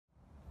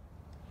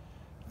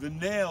The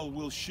nail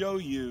will show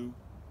you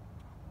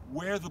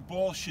where the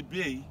ball should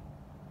be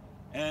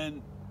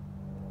and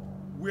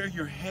where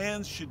your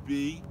hands should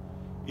be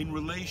in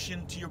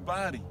relation to your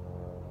body.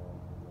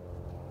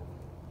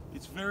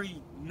 It's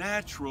very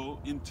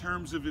natural in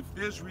terms of if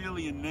there's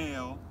really a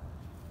nail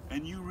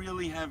and you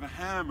really have a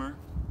hammer,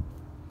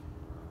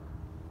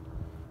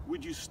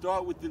 would you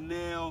start with the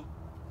nail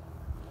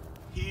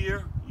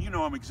here? You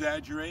know I'm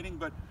exaggerating,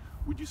 but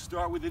would you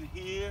start with it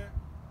here?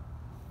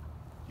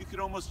 You could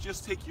almost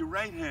just take your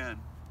right hand,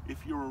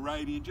 if you're a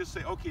righty, and just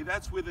say, okay,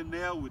 that's where the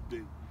nail would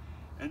be.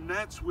 And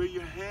that's where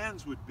your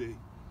hands would be.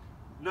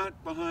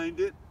 Not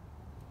behind it,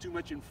 too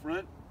much in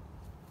front.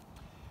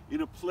 In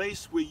a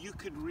place where you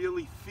could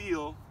really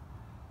feel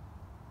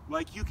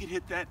like you could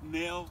hit that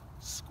nail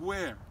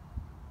square.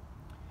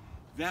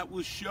 That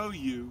will show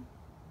you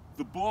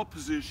the ball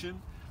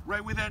position.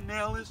 Right where that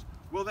nail is,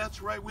 well,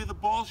 that's right where the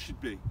ball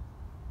should be.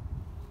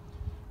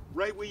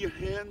 Right where your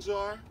hands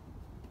are,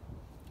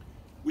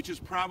 which is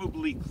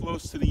probably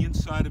close to the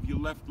inside of your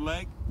left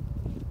leg,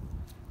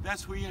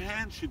 that's where your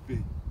hand should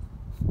be.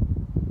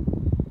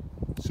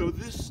 So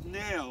this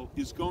nail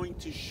is going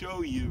to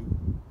show you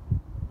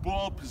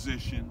ball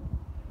position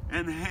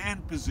and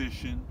hand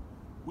position,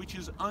 which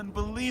is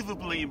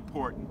unbelievably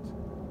important.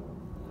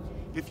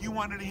 If you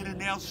wanted to hit a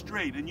nail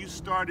straight and you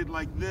started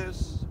like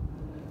this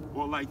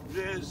or like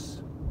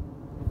this,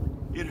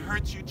 it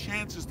hurts your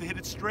chances to hit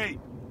it straight.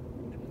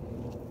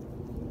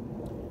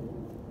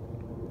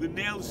 The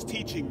nail is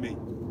teaching me.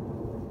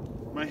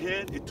 My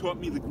hand, it taught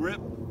me the grip.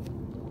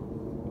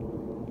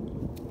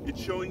 It's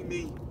showing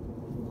me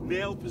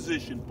nail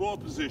position, ball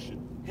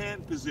position,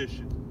 hand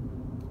position.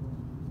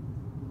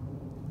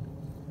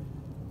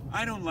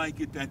 I don't like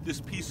it that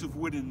this piece of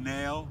wood and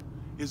nail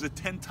is a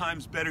 10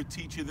 times better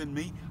teacher than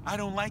me. I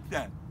don't like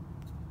that.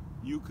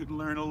 You could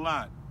learn a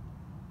lot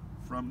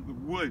from the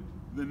wood,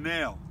 the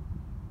nail,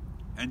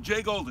 and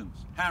Jay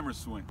Golden's hammer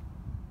swing.